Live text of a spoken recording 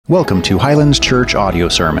Welcome to Highlands Church Audio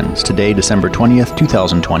Sermons. Today, December 20th,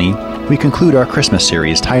 2020, we conclude our Christmas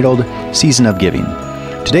series titled Season of Giving.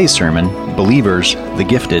 Today's sermon, Believers, the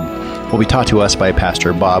Gifted, will be taught to us by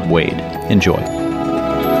Pastor Bob Wade. Enjoy.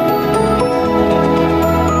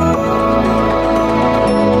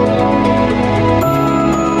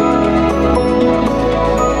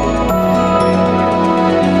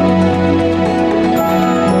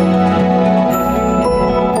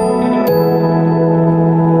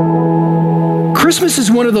 Christmas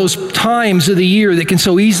is one of those times of the year that can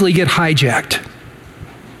so easily get hijacked.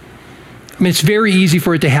 I mean, it's very easy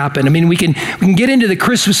for it to happen. I mean, we can get into the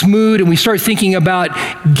Christmas mood and we start thinking about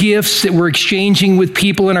gifts that we're exchanging with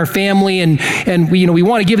people in our family, and we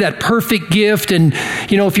want to give that perfect gift. And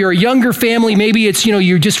if you're a younger family, maybe it's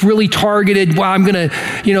you're just really targeted. Well, I'm going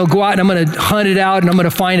to go out and I'm going to hunt it out, and I'm going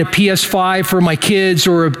to find a PS5 for my kids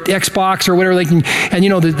or a Xbox or whatever.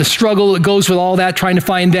 The struggle that goes with all that, trying to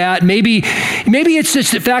find that. Maybe it's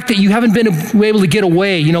just the fact that you haven't been able to get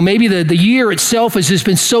away. Maybe the year itself has just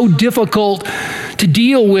been so difficult to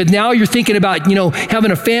deal with. Now you're thinking about,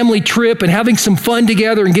 having a family trip and having some fun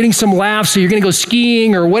together and getting some laughs. So you're going to go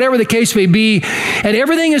skiing or whatever the case may be. And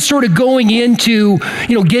everything is sort of going into,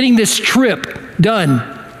 getting this trip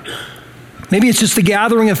done. Maybe it's just the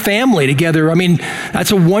gathering of family together. I mean,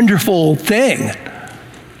 that's a wonderful thing.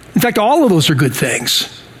 In fact, all of those are good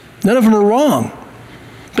things. None of them are wrong.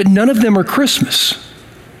 But none of them are Christmas.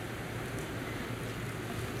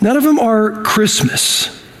 None of them are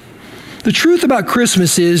Christmas. The truth about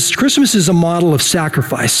Christmas is a model of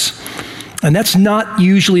sacrifice, and that's not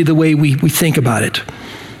usually the way we think about it.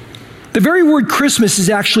 The very word Christmas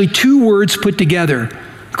is actually two words put together,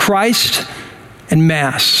 Christ and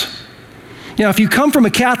Mass. Now, if you come from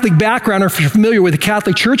a Catholic background or if you're familiar with the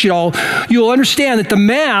Catholic Church at all, you'll understand that the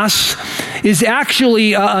Mass is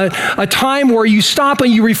actually a time where you stop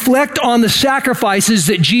and you reflect on the sacrifices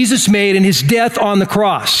that Jesus made in his death on the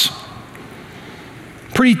cross.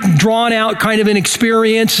 Pretty drawn out kind of an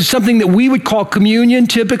experience. It's something that we would call communion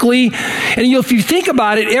typically. And if you think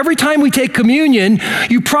about it, every time we take communion,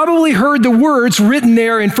 you probably heard the words written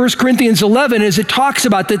there in 1 Corinthians 11 as it talks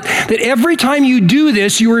about that every time you do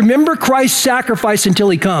this, you remember Christ's sacrifice until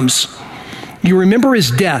he comes. You remember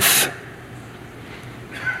his death.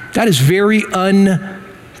 That is very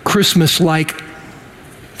un-Christmas-like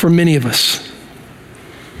for many of us.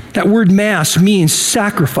 That word Mass means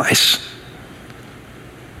sacrifice.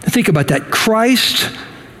 Think about that. Christ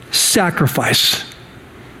sacrifice.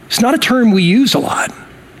 It's not a term we use a lot. I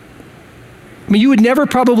mean, you would never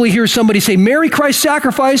probably hear somebody say, Mary Christ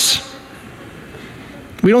sacrifice.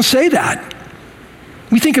 We don't say that.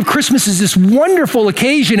 We think of Christmas as this wonderful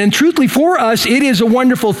occasion, and truthfully for us, it is a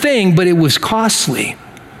wonderful thing, but it was costly.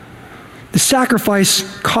 The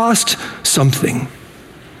sacrifice cost something.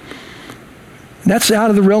 That's out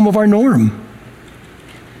of the realm of our norm.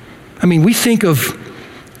 I mean, we think of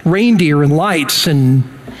reindeer and lights and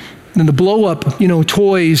the blow-up,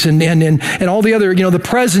 toys and all the other, the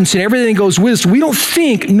presents and everything that goes with it. We don't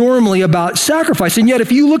think normally about sacrifice. And yet,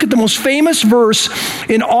 if you look at the most famous verse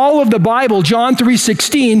in all of the Bible, John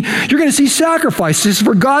 3:16, you're going to see sacrifices.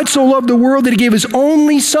 For God so loved the world that he gave his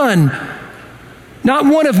only son, not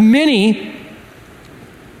one of many.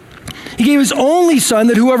 He gave his only son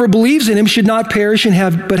that whoever believes in him should not perish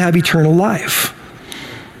but have eternal life.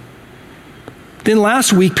 Then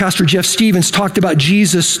last week, Pastor Jeff Stevens talked about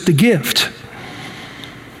Jesus, the gift.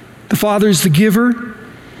 The Father is the giver.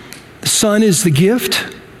 The Son is the gift.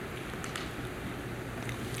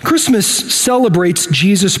 Christmas celebrates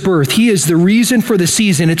Jesus' birth. He is the reason for the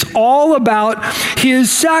season. It's all about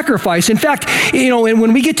his sacrifice. In fact, and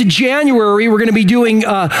when we get to January, we're going to be doing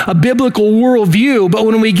a biblical worldview. But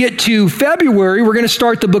when we get to February, we're going to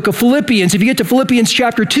start the book of Philippians. If you get to Philippians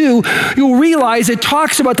chapter 2, you'll realize it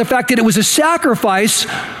talks about the fact that it was a sacrifice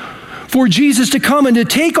for Jesus to come and to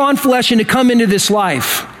take on flesh and to come into this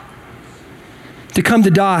life, to come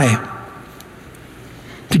to die,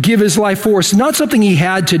 to give his life for us. Not something he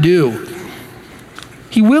had to do.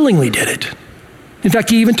 He willingly did it. In fact,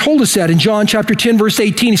 he even told us that in John chapter 10, verse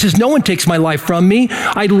 18. He says, no one takes my life from me.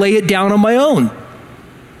 I lay it down on my own.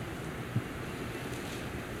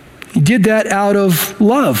 He did that out of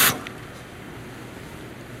love.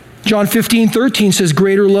 John 15:13 says,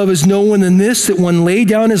 greater love is no one than this, that one lay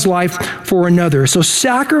down his life for another. So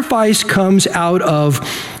sacrifice comes out of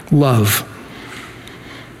love.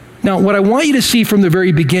 Now, what I want you to see from the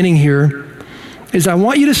very beginning here is I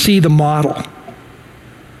want you to see the model.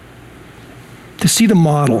 To see the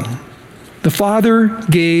model. The Father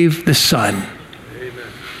gave the Son. Amen.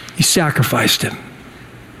 He sacrificed him.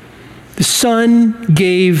 The Son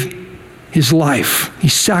gave his life. He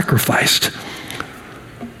sacrificed.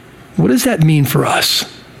 What does that mean for us?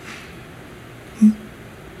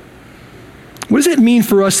 What does it mean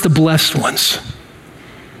for us, the blessed ones?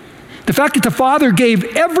 The fact that the Father gave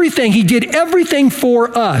everything, he did everything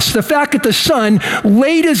for us. The fact that the Son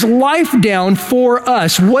laid his life down for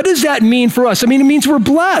us. What does that mean for us? I mean, it means we're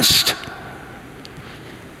blessed.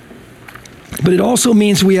 But it also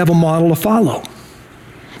means we have a model to follow.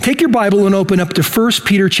 Take your Bible and open up to 1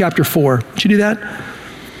 Peter chapter 4. Would you do that?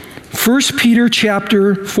 1 Peter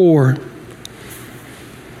chapter 4.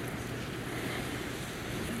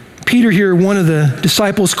 Peter here, one of the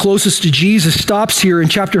disciples closest to Jesus, stops here in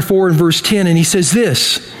chapter 4 and verse 10, and he says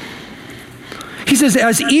this. He says,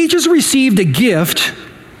 as each has received a gift,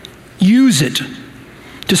 use it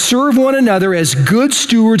to serve one another as good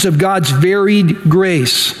stewards of God's varied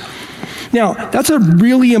grace. Now, that's a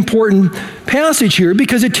really important passage here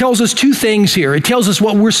because it tells us two things here. It tells us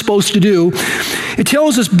what we're supposed to do. It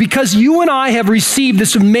tells us because you and I have received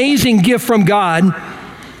this amazing gift from God,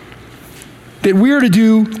 that we are to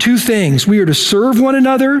do two things. We are to serve one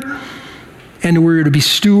another, and we are to be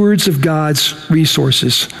stewards of God's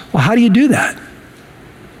resources. Well, how do you do that?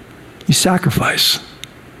 You sacrifice.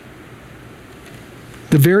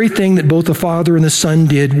 The very thing that both the Father and the Son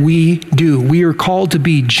did, we do. We are called to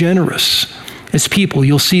be generous as people.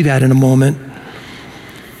 You'll see that in a moment.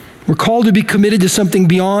 We're called to be committed to something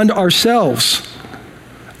beyond ourselves.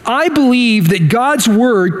 I believe that God's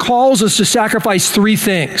Word calls us to sacrifice three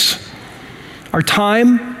things: our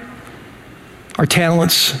time, our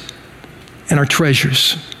talents, and our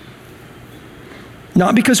treasures.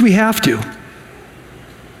 Not because we have to.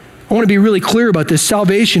 I want to be really clear about this.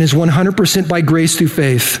 Salvation is 100% by grace through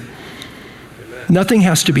faith. Nothing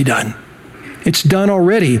has to be done. It's done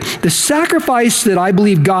already. The sacrifice that I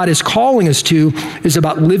believe God is calling us to is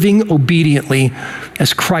about living obediently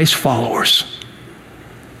as Christ followers.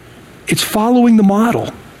 It's following the model.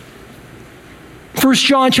 1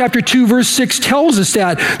 John chapter 2, verse 6 tells us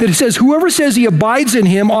that it says, whoever says he abides in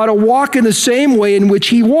him ought to walk in the same way in which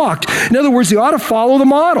he walked. In other words, they ought to follow the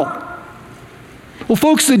model. Well,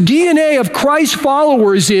 folks, the DNA of Christ's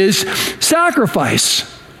followers is sacrifice.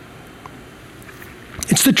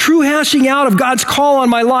 It's the true hashing out of God's call on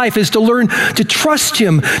my life is to learn to trust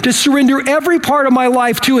him, to surrender every part of my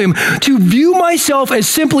life to him, to view myself as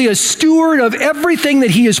simply a steward of everything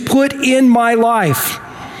that he has put in my life.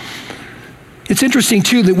 It's interesting,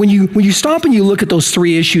 too, that when you stop and you look at those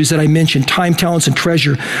three issues that I mentioned, time, talents, and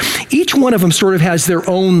treasure, each one of them sort of has their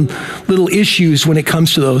own little issues when it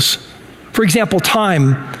comes to those. For example,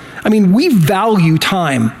 time. I mean, we value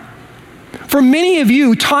time. For many of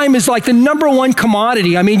you, time is like the number one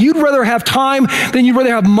commodity. I mean, you'd rather have time than you'd rather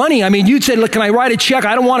have money. I mean, you'd say, look, can I write a check?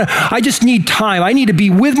 I just need time. I need to be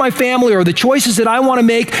with my family or the choices that I want to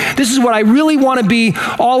make. This is what I really want to be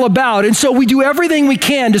all about. And so we do everything we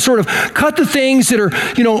can to sort of cut the things that are,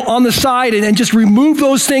 on the side and just remove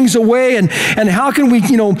those things away. And how can we,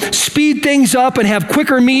 speed things up and have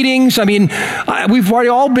quicker meetings? I mean, we've already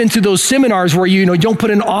all been to those seminars where you don't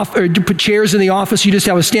put chairs in the office. You just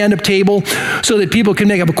have a stand-up table, so that people can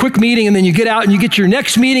make up a quick meeting and then you get out and you get your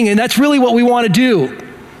next meeting, and that's really what we want to do.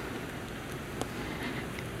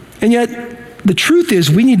 And yet, the truth is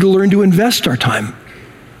we need to learn to invest our time.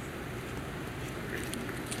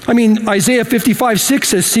 I mean, Isaiah 55:6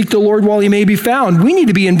 says, seek the Lord while he may be found. We need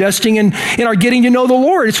to be investing in our getting to know the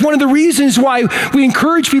Lord. It's one of the reasons why we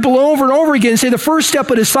encourage people over and over again and say the first step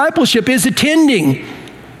of discipleship is attending.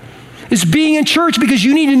 Is being in church, because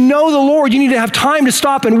you need to know the Lord. You need to have time to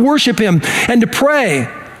stop and worship him and to pray.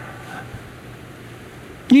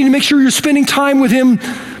 You need to make sure you're spending time with him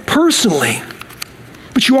personally.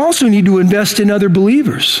 But you also need to invest in other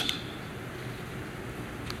believers.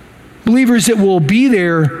 Believers that will be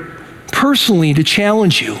there personally to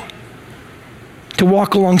challenge you, to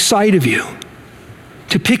walk alongside of you,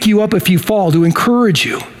 to pick you up if you fall, to encourage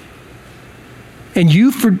you. And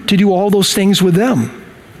you to do all those things with them.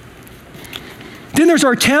 Then there's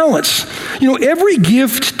our talents. Every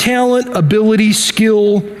gift, talent, ability,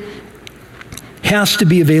 skill has to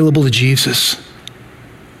be available to Jesus.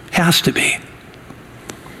 Has to be.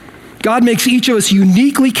 God makes each of us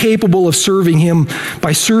uniquely capable of serving him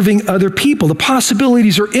by serving other people. The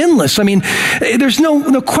possibilities are endless. I mean, there's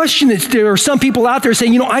no question that there are some people out there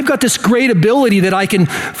saying, I've got this great ability that I can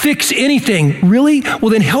fix anything. Really? Well,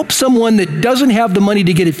 then help someone that doesn't have the money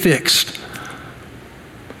to get it fixed.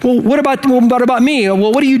 Well, what about me?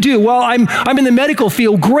 Well, what do you do? Well, I'm in the medical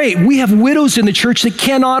field. Great. We have widows in the church that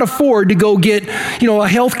cannot afford to go get, a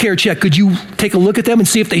health care check. Could you take a look at them and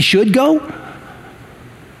see if they should go?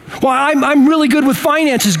 Well, I'm really good with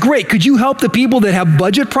finances. Great. Could you help the people that have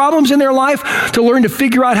budget problems in their life to learn to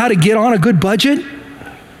figure out how to get on a good budget?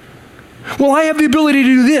 Well, I have the ability to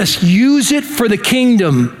do this. Use it for the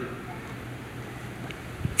kingdom.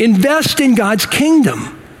 Invest in God's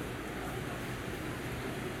kingdom.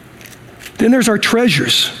 Then there's our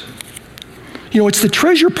treasures. You know, it's the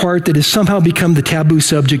treasure part that has somehow become the taboo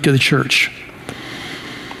subject of the church.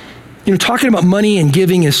 You know, talking about money and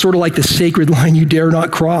giving is sort of like the sacred line you dare not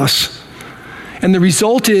cross. And the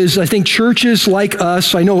result is, I think churches like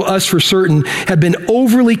us, I know us for certain, have been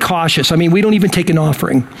overly cautious. I mean, we don't even take an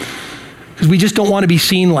offering because we just don't want to be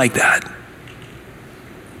seen like that.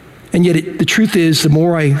 And yet the truth is, the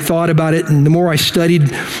more I thought about it and the more I studied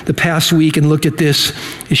the past week and looked at this,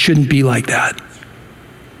 it shouldn't be like that.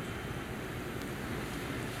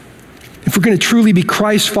 If we're going to truly be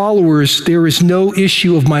Christ followers, there is no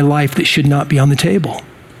issue of my life that should not be on the table.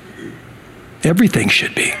 Everything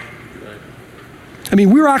should be. I mean,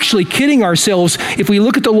 we're actually kidding ourselves if we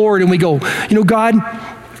look at the Lord and we go, you know, God,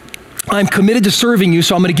 I'm committed to serving you,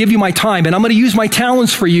 so I'm going to give you my time and I'm going to use my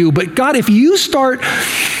talents for you. But God, if they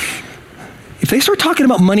start talking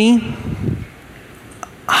about money,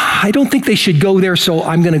 I don't think they should go there, so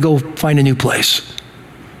I'm going to go find a new place.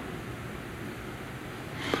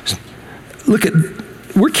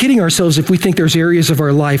 We're kidding ourselves if we think there's areas of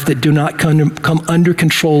our life that do not come under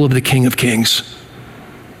control of the King of Kings.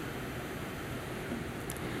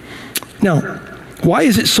 Now, why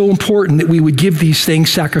is it so important that we would give these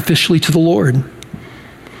things sacrificially to the Lord?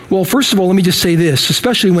 Well, first of all, let me just say this,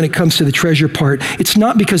 especially when it comes to the treasure part. It's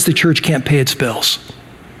not because the church can't pay its bills.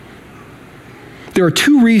 There are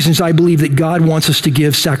two reasons I believe that God wants us to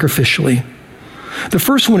give sacrificially. The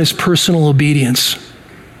first one is personal obedience.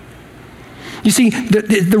 You see,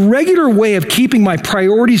 the regular way of keeping my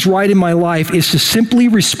priorities right in my life is to simply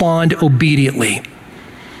respond obediently.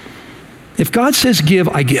 If God says give,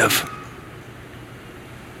 I give.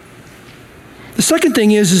 The second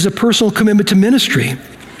thing is a personal commitment to ministry.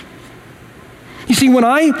 You see, when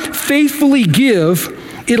I faithfully give,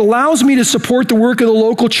 it allows me to support the work of the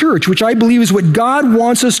local church, which I believe is what God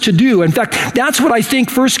wants us to do. In fact, that's what I think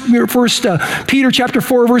First Peter chapter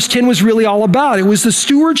 4, verse 10 was really all about. It was the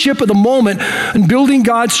stewardship of the moment and building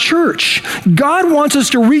God's church. God wants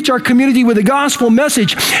us to reach our community with a gospel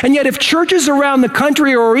message. And yet if churches around the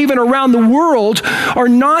country or even around the world are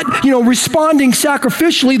not, responding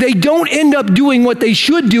sacrificially, they don't end up doing what they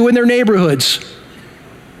should do in their neighborhoods.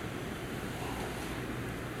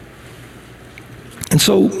 And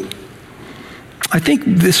so I think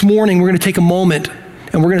this morning we're going to take a moment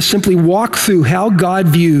and we're going to simply walk through how God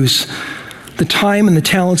views the time and the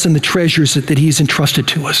talents and the treasures that He's entrusted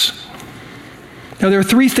to us. Now, there are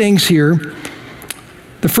three things here.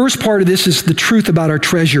 The first part of this is the truth about our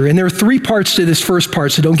treasure. And there are three parts to this first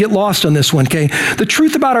part, so don't get lost on this one, okay? The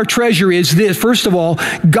truth about our treasure is this. First of all,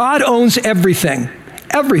 God owns everything.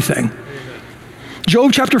 Everything.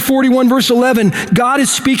 Job chapter 41, verse 11, God is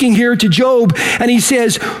speaking here to Job, and he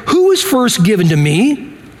says, "Who was first given to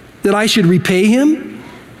me that I should repay him?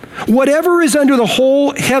 Whatever is under the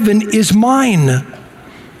whole heaven is mine."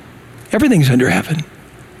 Everything's under heaven.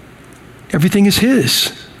 Everything is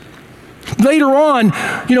his. Later on,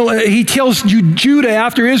 he tells Judah,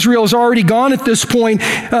 after Israel is already gone at this point,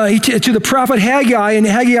 to the prophet Haggai, in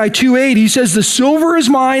Haggai 2:8, he says, "The silver is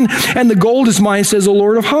mine and the gold is mine, says the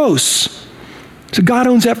Lord of hosts." So God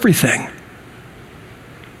owns everything.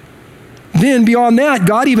 Then beyond that,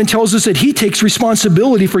 God even tells us that He takes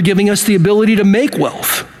responsibility for giving us the ability to make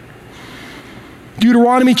wealth.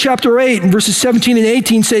 Deuteronomy chapter 8, verses 17 and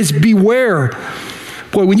 18 says, "Beware."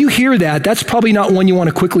 Boy, when you hear that, that's probably not one you want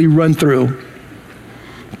to quickly run through.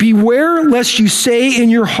 "Beware lest you say in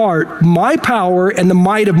your heart, 'My power and the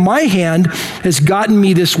might of my hand has gotten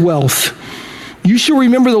me this wealth.' You shall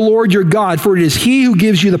remember the Lord your God, for it is He who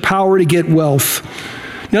gives you the power to get wealth."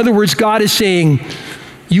 In other words, God is saying,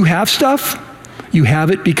 you have stuff, you have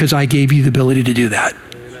it because I gave you the ability to do that.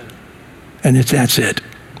 And that's it.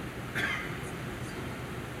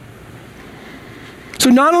 So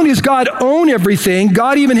not only does God own everything,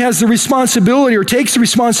 God even has the responsibility or takes the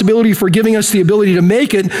responsibility for giving us the ability to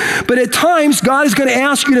make it, but at times God is going to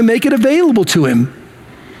ask you to make it available to Him.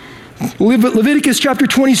 Leviticus chapter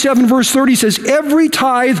 27, verse 30 says, "Every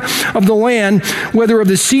tithe of the land, whether of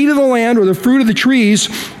the seed of the land or the fruit of the trees,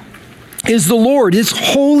 is the Lord. It's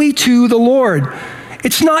holy to the Lord."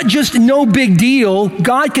 It's not just no big deal.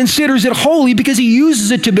 God considers it holy because He uses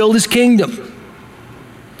it to build His kingdom.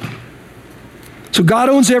 So God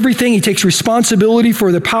owns everything. He takes responsibility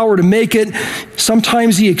for the power to make it.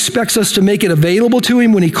 Sometimes He expects us to make it available to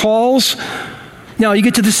Him when He calls. Now you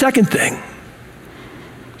get to the second thing.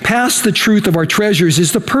 past the truth of our treasures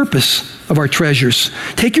is the purpose of our treasures.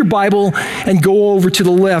 Take your Bible and go over to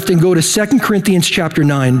the left and go to 2 Corinthians chapter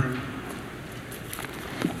 9.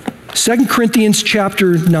 2 Corinthians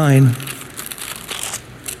chapter 9.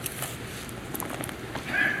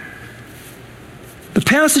 The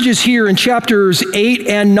passages here in chapters 8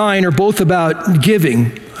 and 9 are both about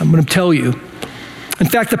giving, I'm going to tell you. In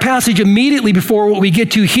fact, the passage immediately before what we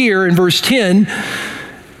get to here in verse 10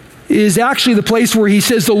 is actually the place where he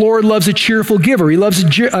says the Lord loves a cheerful giver. He loves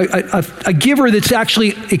a giver that's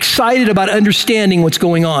actually excited about understanding what's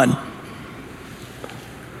going on.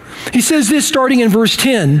 He says this starting in verse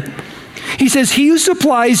 10. He says, he who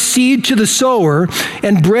supplies seed to the sower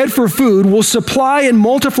and bread for food will supply and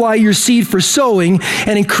multiply your seed for sowing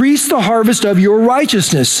and increase the harvest of your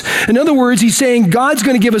righteousness. In other words, he's saying God's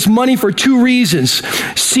going to give us money for two reasons: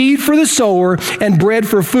 seed for the sower and bread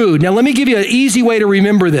for food. Now, let me give you an easy way to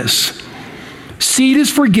remember this. Seed is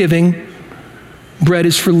for giving, bread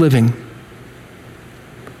is for living.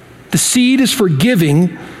 The seed is for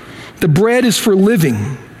giving, the bread is for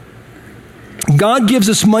living. God gives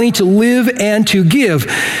us money to live and to give.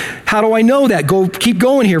 How do I know that? Keep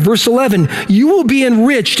going here. Verse 11, you will be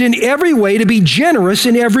enriched in every way to be generous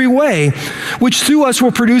in every way, which through us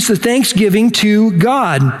will produce the thanksgiving to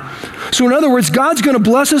God. So in other words, God's going to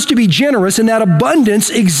bless us to be generous, and that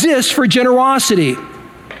abundance exists for generosity.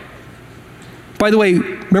 By the way,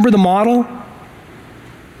 remember the model?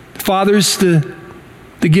 Father's the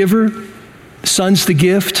giver, Son's the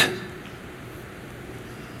gift.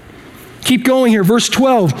 Keep going here, verse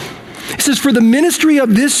 12. It says, for the ministry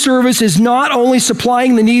of this service is not only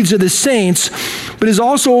supplying the needs of the saints, but is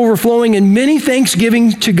also overflowing in many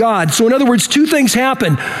thanksgiving to God. So in other words, two things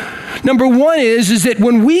happen. Number one is that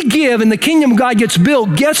when we give and the kingdom of God gets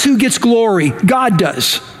built, guess who gets glory? God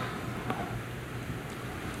does.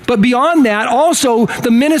 But beyond that, also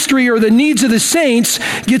the ministry or the needs of the saints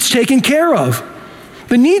gets taken care of.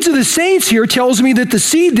 The needs of the saints here tells me that the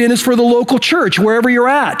seed then is for the local church, wherever you're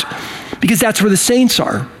at, because that's where the saints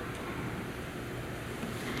are.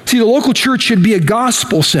 See, the local church should be a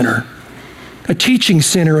gospel center, a teaching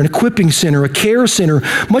center, an equipping center, a care center,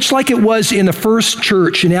 much like it was in the first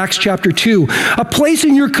church in Acts chapter 2, a place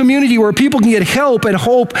in your community where people can get help and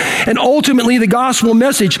hope and ultimately the gospel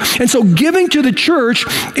message. And so giving to the church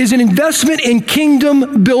is an investment in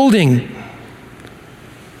kingdom building.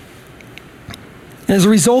 And as a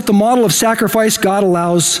result, the model of sacrifice giving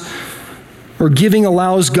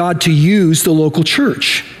allows God to use the local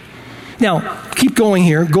church. Now, keep going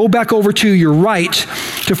here. Go back over to your right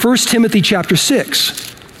to 1 Timothy chapter 6.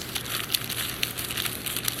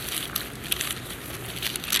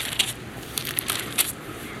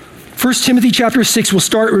 1 Timothy chapter 6, we'll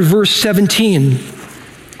start with verse 17.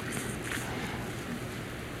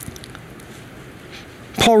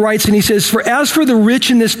 Paul writes and he says, for as for the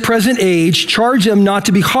rich in this present age, charge them not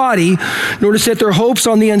to be haughty, nor to set their hopes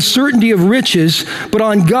on the uncertainty of riches, but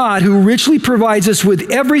on God who richly provides us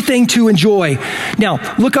with everything to enjoy.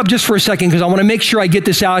 Now, look up just for a second because I want to make sure I get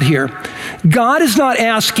this out here. God is not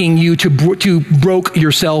asking you to broke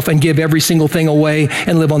yourself and give every single thing away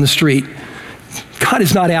and live on the street. God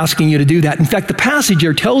is not asking you to do that. In fact, the passage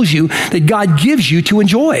here tells you that God gives you to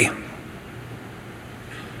enjoy.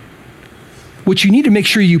 What you need to make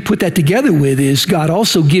sure you put that together with is God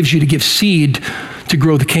also gives you to give seed to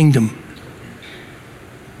grow the kingdom.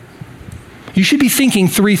 You should be thinking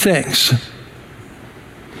three things.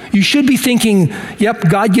 You should be thinking, yep,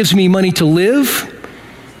 God gives me money to live,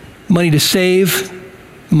 money to save,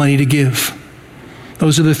 money to give.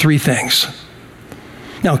 Those are the three things.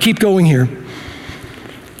 Now, keep going here.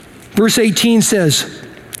 Verse 18 says,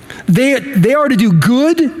 They are to do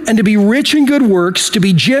good and to be rich in good works, to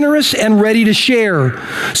be generous and ready to share.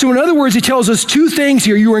 So in other words, he tells us two things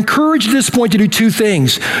here. You are encouraged at this point to do two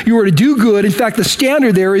things. You are to do good. In fact, the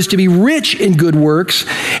standard there is to be rich in good works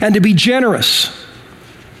and to be generous.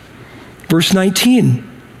 Verse 19.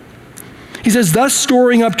 He says, thus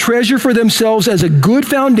storing up treasure for themselves as a good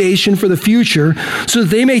foundation for the future, so that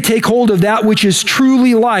they may take hold of that which is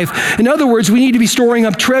truly life. In other words, we need to be storing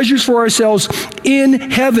up treasures for ourselves in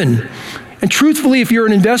heaven. And truthfully, if you're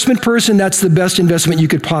an investment person, that's the best investment you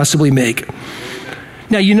could possibly make.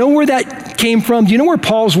 Now, you know where that came from? Do you know where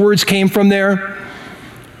Paul's words came from there?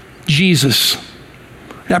 Jesus.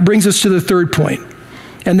 That brings us to the third point,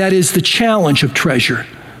 and that is the challenge of treasure.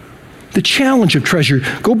 The challenge of treasure.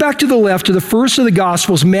 Go back to the left to the first of the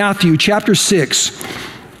Gospels, Matthew chapter 6.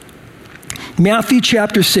 Matthew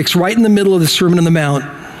chapter 6, right in the middle of the Sermon on the Mount.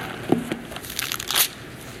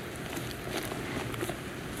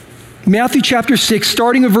 Matthew chapter 6,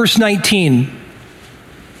 starting with verse 19.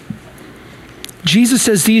 Jesus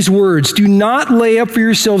says these words, "Do not lay up for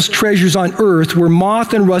yourselves treasures on earth where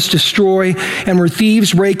moth and rust destroy and where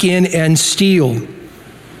thieves break in and steal."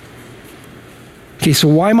 Okay, so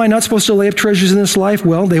why am I not supposed to lay up treasures in this life?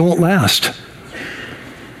 Well, they won't last.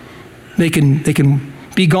 They can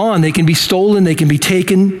be gone. They can be stolen. They can be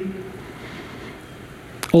taken.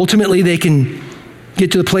 Ultimately, they can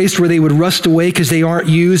get to the place where they would rust away because they aren't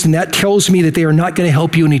used, and that tells me that they are not going to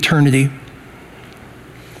help you in eternity.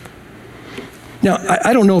 Now,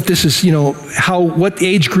 I don't know if this is, what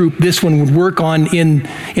age group this one would work on in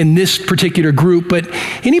this particular group, but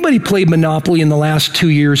anybody played Monopoly in the last 2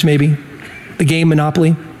 years, maybe? The game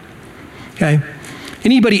Monopoly? Okay.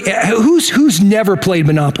 Anybody, who's never played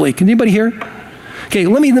Monopoly? Can anybody here? Okay,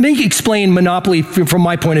 let me explain Monopoly from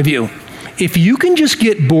my point of view. If you can just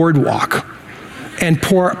get Boardwalk and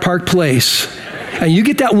Park Place, and you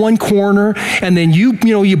get that one corner, and then you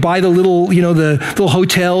buy the little, the little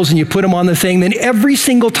hotels, and you put them on the thing, then every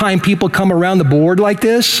single time people come around the board like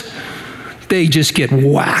this, they just get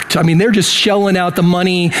whacked. I mean, they're just shelling out the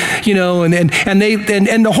money, and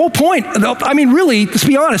the whole point, I mean, really, let's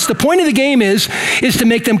be honest, the point of the game is to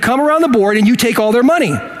make them come around the board and you take all their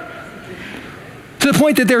money. To the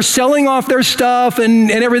point that they're selling off their stuff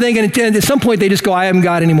and everything, and at some point they just go, "I haven't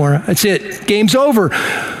got any more. That's it. Game's over.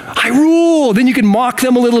 I rule." Then you can mock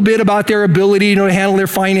them a little bit about their ability to handle their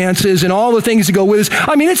finances and all the things that go with this.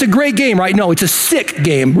 I mean, it's a great game, right? No, it's a sick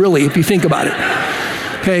game, really, if you think about it.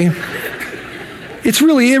 Okay? It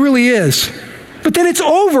really is. But then it's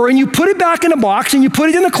over, and you put it back in a box, and you put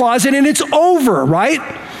it in the closet, and it's over, right?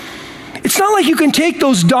 It's not like you can take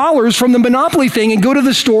those dollars from the Monopoly thing and go to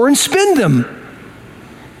the store and spend them.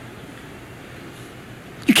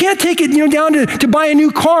 You can't take it, down to buy a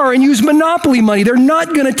new car and use Monopoly money. They're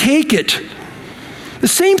not going to take it. The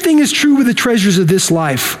same thing is true with the treasures of this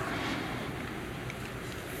life.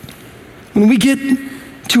 When we get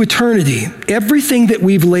to eternity, everything that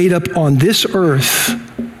we've laid up on this earth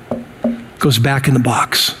goes back in the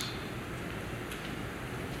box.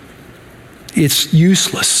 It's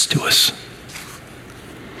useless to us.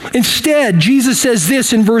 Instead, Jesus says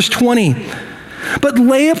this in verse 20, "But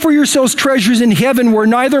lay up for yourselves treasures in heaven where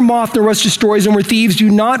neither moth nor rust destroys and where thieves do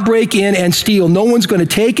not break in and steal." No one's going to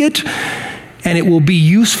take it, and it will be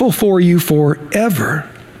useful for you forever.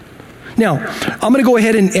 Now, I'm going to go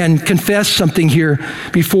ahead and confess something here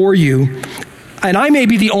before you. And I may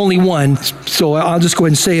be the only one, so I'll just go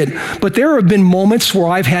ahead and say it. But there have been moments where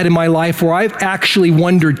I've had in my life where I've actually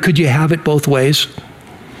wondered, could you have it both ways?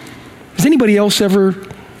 Has anybody else ever?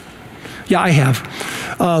 Yeah, I have.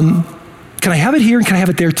 Can I have it here and can I have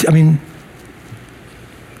it there?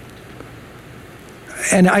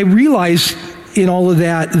 And I realize in all of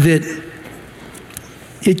that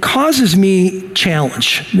it causes me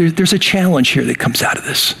challenge. There's a challenge here that comes out of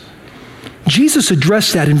this. Jesus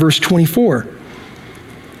addressed that in verse 24.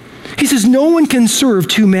 He says, "No one can serve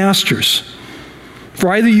two masters,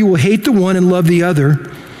 for either you will hate the one and love the other,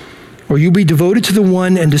 or you'll be devoted to the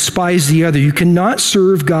one and despise the other. You cannot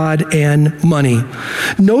serve God and money."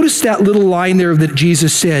 Notice that little line there that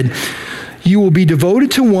Jesus said, "You will be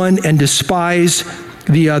devoted to one and despise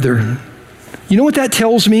the other." You know what that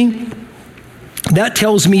tells me? That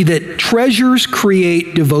tells me that treasures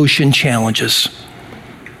create devotion challenges.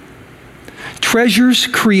 Treasures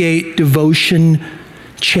create devotion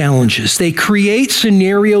challenges. They create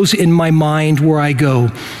scenarios in my mind where I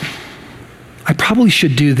go, I probably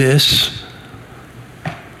should do this,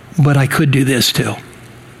 but I could do this too.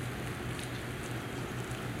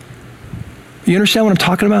 You understand what I'm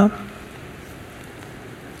talking about?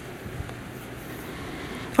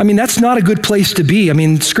 That's not a good place to be.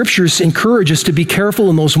 Scriptures encourage us to be careful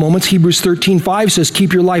in those moments. Hebrews 13:5 says,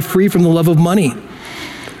 "Keep your life free from the love of money."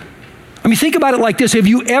 Think about it like this. Have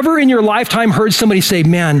you ever in your lifetime heard somebody say,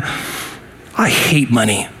 "Man, I hate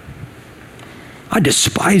money. I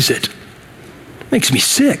despise it. It makes me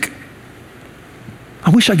sick.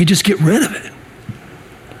 I wish I could just get rid of it"?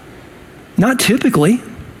 Not typically.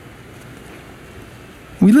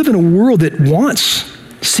 We live in a world that wants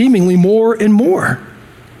seemingly more and more.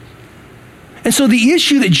 And so the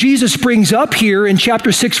issue that Jesus brings up here in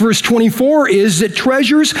chapter 6, verse 24 is that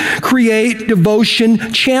treasures create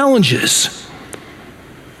devotion challenges.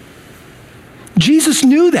 Jesus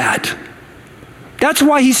knew that. That's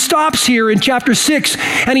why he stops here in chapter 6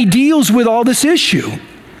 and he deals with all this issue.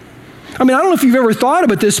 I don't know if you've ever thought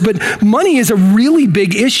about this, but money is a really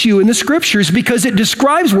big issue in the scriptures because it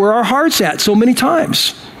describes where our heart's at so many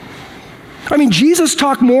times. Jesus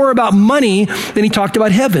talked more about money than he talked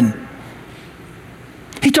about heaven.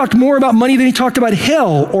 He talked more about money than he talked about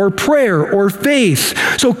hell or prayer or faith.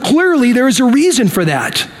 So clearly there is a reason for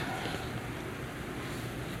that.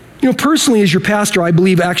 Personally, as your pastor, I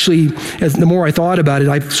believe actually, as the more I thought about it,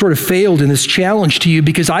 I've sort of failed in this challenge to you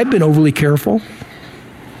because I've been overly careful.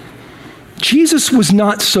 Jesus was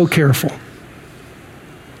not so careful.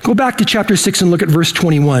 Go back to chapter 6 and look at verse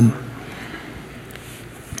 21.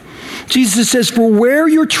 Jesus says, "For where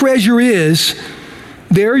your treasure is,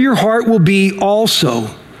 there your heart will be also."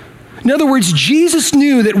 In other words, Jesus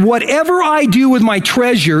knew that whatever I do with my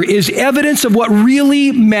treasure is evidence of what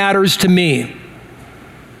really matters to me.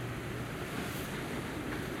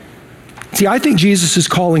 See, I think Jesus is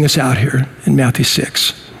calling us out here in Matthew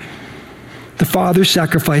 6. The Father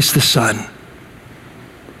sacrificed the Son.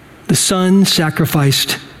 The Son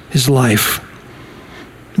sacrificed his life.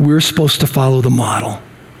 We're supposed to follow the model.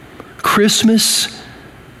 Christmas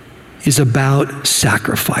is about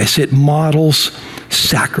sacrifice. It models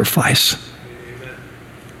sacrifice.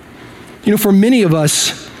 For many of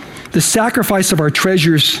us, the sacrifice of our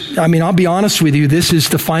treasures, I'll be honest with you, this is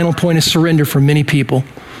the final point of surrender for many people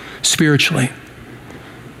spiritually.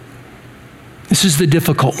 This is the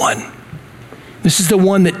difficult one. This is the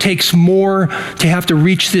one that takes more to have to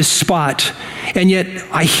reach this spot. And yet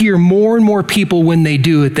I hear more and more people when they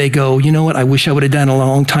do it, they go, "You know what, I wish I would have done it a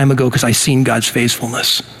long time ago because I seen God's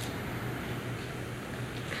faithfulness."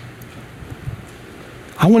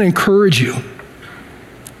 I want to encourage you.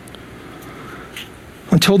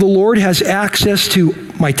 Until the Lord has access to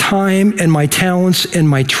my time and my talents and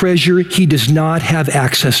my treasure, he does not have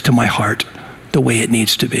access to my heart the way it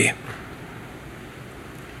needs to be.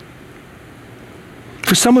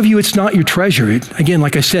 For some of you, it's not your treasure. Again,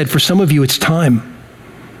 like I said, for some of you, it's time.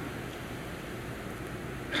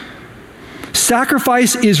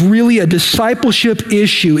 Sacrifice is really a discipleship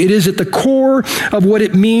issue. It is at the core of what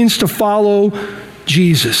it means to follow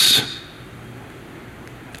Jesus.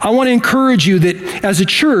 I want to encourage you that as a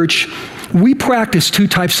church, we practice two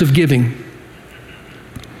types of giving.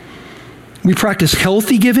 We practice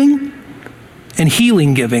healthy giving and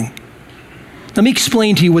healing giving. Let me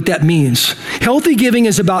explain to you what that means. Healthy giving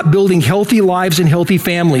is about building healthy lives and healthy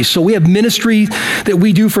families. So we have ministry that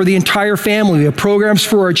we do for the entire family. We have programs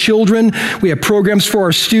for our children. We have programs for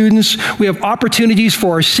our students. We have opportunities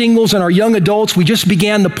for our singles and our young adults. We just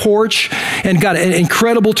began the porch and got an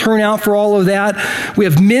incredible turnout for all of that. We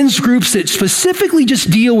have men's groups that specifically just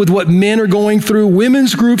deal with what men are going through,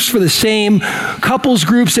 women's groups for the same, couples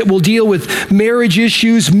groups that will deal with marriage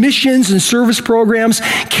issues, missions and service programs,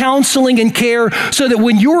 counseling and care, so that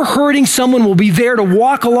when you're hurting, someone will be there to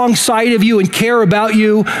walk alongside of you and care about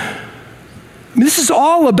you. This is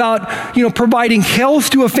all about, providing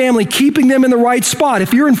health to a family, keeping them in the right spot.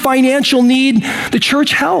 If you're in financial need, the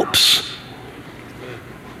church helps.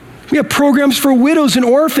 We have programs for widows and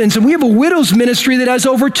orphans, and we have a widows ministry that has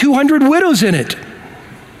over 200 widows in it.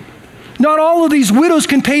 Not all of these widows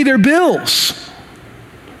can pay their bills.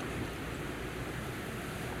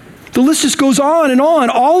 The list just goes on and on.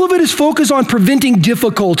 All of it is focused on preventing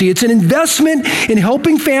difficulty. It's an investment in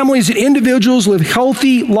helping families and individuals live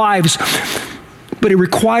healthy lives. But it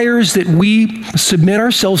requires that we submit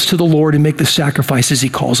ourselves to the Lord and make the sacrifices he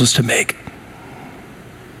calls us to make.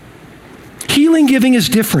 Healing giving is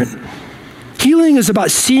different. Healing is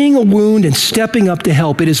about seeing a wound and stepping up to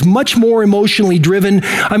help. It is much more emotionally driven.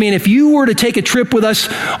 If you were to take a trip with us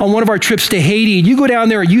on one of our trips to Haiti, and you go down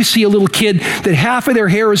there and you see a little kid that half of their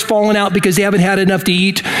hair has fallen out because they haven't had enough to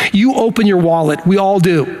eat, you open your wallet. We all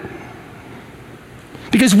do.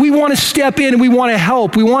 Because we want to step in and we want to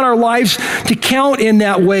help. We want our lives to count in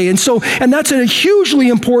that way. And that's a hugely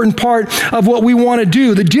important part of what we want to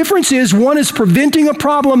do. The difference is one is preventing a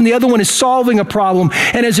problem, and the other one is solving a problem.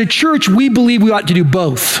 And as a church, we believe we ought to do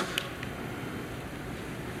both.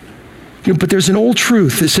 But there's an old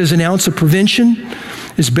truth that says an ounce of prevention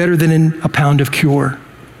is better than a pound of cure.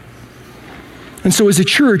 And so as a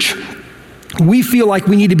church, we feel like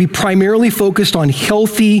we need to be primarily focused on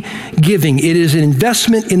healthy giving. It is an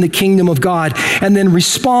investment in the kingdom of God, and then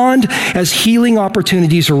respond as healing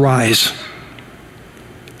opportunities arise.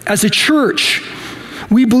 As a church,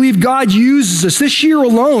 we believe God uses us. This year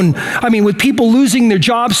alone, with people losing their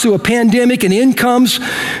jobs through a pandemic and incomes,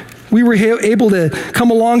 we were able to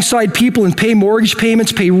come alongside people and pay mortgage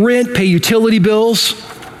payments, pay rent, pay utility bills,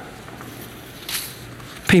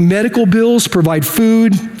 pay medical bills, provide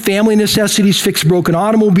food, family necessities, fix broken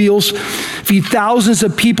automobiles, feed thousands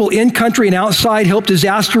of people in country and outside, help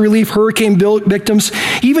disaster relief, hurricane victims,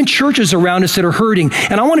 even churches around us that are hurting.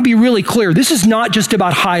 And I want to be really clear, this is not just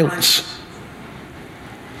about Highlands.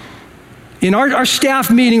 In our staff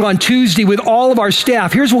meeting on Tuesday with all of our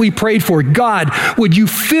staff, here's what we prayed for. God, would you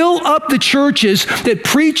fill up the churches that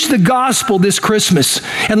preach the gospel this Christmas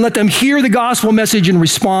and let them hear the gospel message and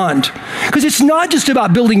respond? Because it's not just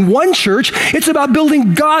about building one church, it's about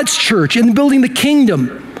building God's church and building the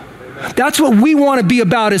kingdom. That's what we want to be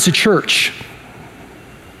about as a church.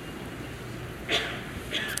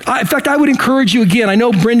 In fact, I would encourage you again. I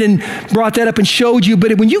know Brendan brought that up and showed you,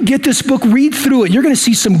 but when you get this book, read through it. You're going to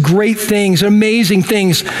see some great things, amazing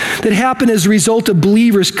things that happen as a result of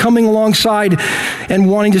believers coming alongside and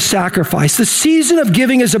wanting to sacrifice. The season of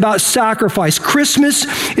giving is about sacrifice. Christmas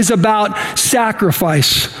is about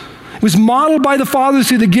sacrifice. It was modeled by the Father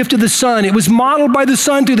through the gift of the Son. It was modeled by the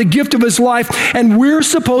Son through the gift of his life, and we're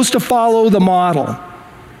supposed to follow the model.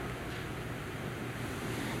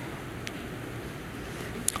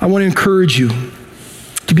 I want to encourage you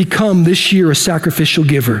to become this year a sacrificial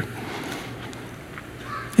giver.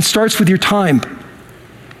 It starts with your time.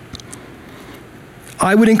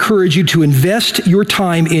 I would encourage you to invest your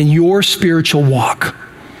time in your spiritual walk.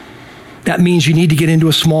 That means you need to get into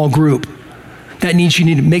a small group. That means you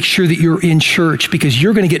need to make sure that you're in church because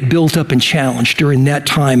you're going to get built up and challenged during that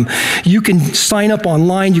time. You can sign up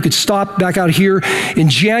online. You could stop back out here. In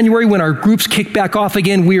January, when our groups kick back off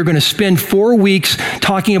again, we are going to spend 4 weeks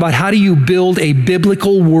talking about how do you build a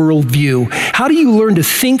biblical worldview? How do you learn to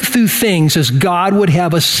think through things as God would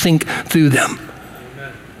have us think through them?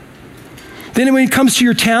 Amen. Then when it comes to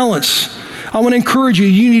your talents, I want to encourage you,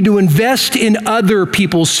 you need to invest in other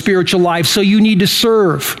people's spiritual lives, so you need to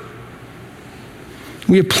serve.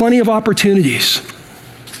 We have plenty of opportunities.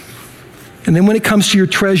 And then when it comes to your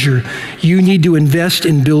treasure, you need to invest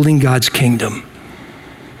in building God's kingdom.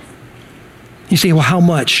 You say, well, how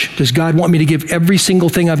much? Does God want me to give every single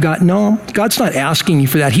thing I've got? No, God's not asking you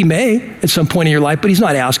for that. He may at some point in your life, but he's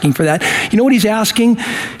not asking for that. You know what he's asking?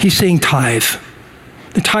 He's saying tithe.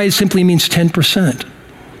 The tithe simply means 10%.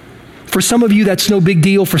 For some of you, that's no big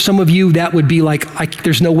deal. For some of you, that would be like,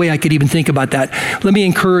 there's no way I could even think about that. Let me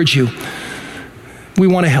encourage you. We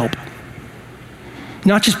want to help.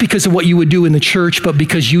 Not just because of what you would do in the church, but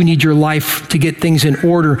because you need your life to get things in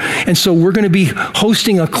order. And so we're going to be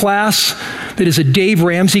hosting a class that is a Dave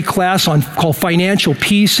Ramsey class called Financial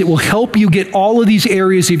Peace. It will help you get all of these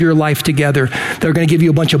areas of your life together. They're going to give you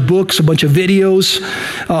a bunch of books, a bunch of videos,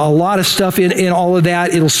 a lot of stuff in all of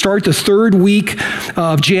that. It'll start the 3rd week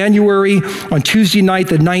of January on Tuesday night,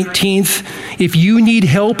 the 19th. If you need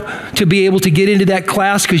help to be able to get into that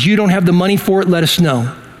class because you don't have the money for it, let us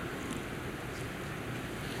know.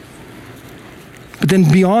 But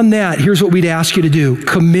then beyond that, here's what we'd ask you to do.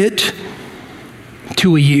 Commit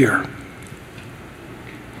to a year.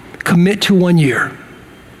 Commit to 1 year.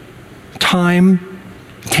 Time,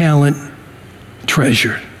 talent,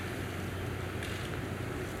 treasure.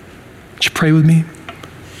 Would you pray with me?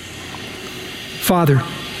 Father,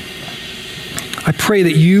 I pray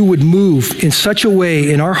that you would move in such a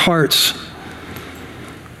way in our hearts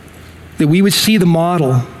that we would see the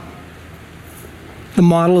model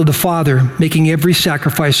of the Father making every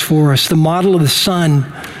sacrifice for us, the model of the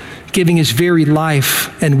Son giving his very life,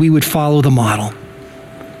 and we would follow the model.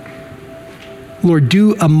 Lord,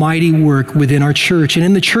 do a mighty work within our church and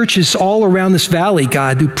in the churches all around this valley,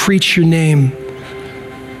 God, who preach your name.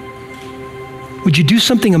 Would you do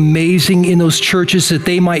something amazing in those churches that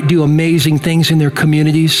they might do amazing things in their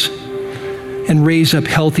communities and raise up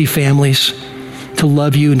healthy families to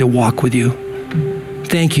love you and to walk with you?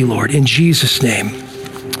 Thank you, Lord. In Jesus' name,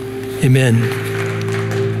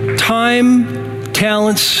 amen. Time,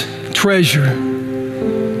 talents, treasure,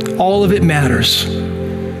 all of it matters.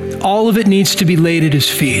 All of it needs to be laid at his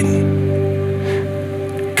feet.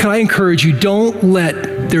 Can I encourage you, don't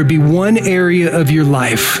let there be one area of your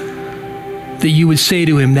life that you would say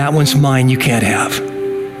to him, that one's mine, you can't have.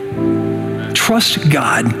 Trust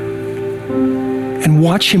God and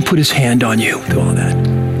watch him put his hand on you through all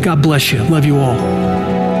that. God bless you. Love you all.